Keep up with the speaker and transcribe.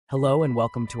Hello and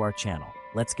welcome to our channel.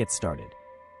 Let's get started.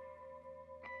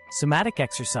 Somatic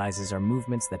exercises are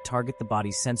movements that target the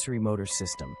body's sensory-motor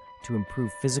system to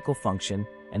improve physical function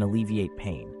and alleviate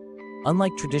pain.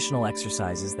 Unlike traditional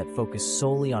exercises that focus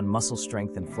solely on muscle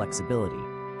strength and flexibility,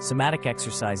 somatic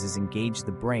exercises engage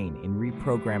the brain in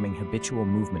reprogramming habitual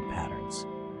movement patterns.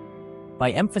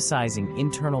 By emphasizing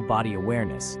internal body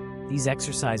awareness, these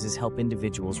exercises help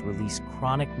individuals release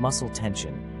chronic muscle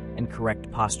tension and correct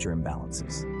posture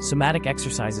imbalances. Somatic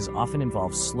exercises often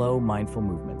involve slow, mindful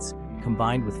movements,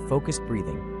 combined with focused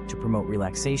breathing to promote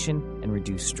relaxation and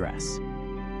reduce stress.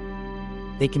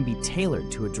 They can be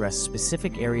tailored to address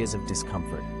specific areas of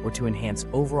discomfort or to enhance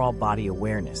overall body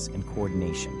awareness and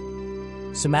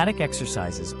coordination. Somatic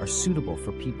exercises are suitable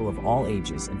for people of all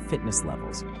ages and fitness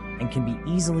levels and can be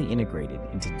easily integrated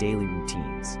into daily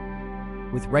routines.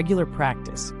 With regular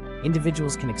practice,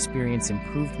 individuals can experience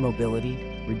improved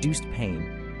mobility, reduced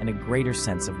pain, and a greater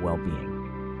sense of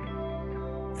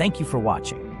well-being. Thank you for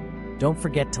watching. Don't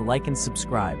forget to like and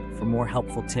subscribe for more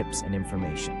helpful tips and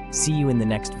information. See you in the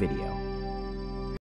next video.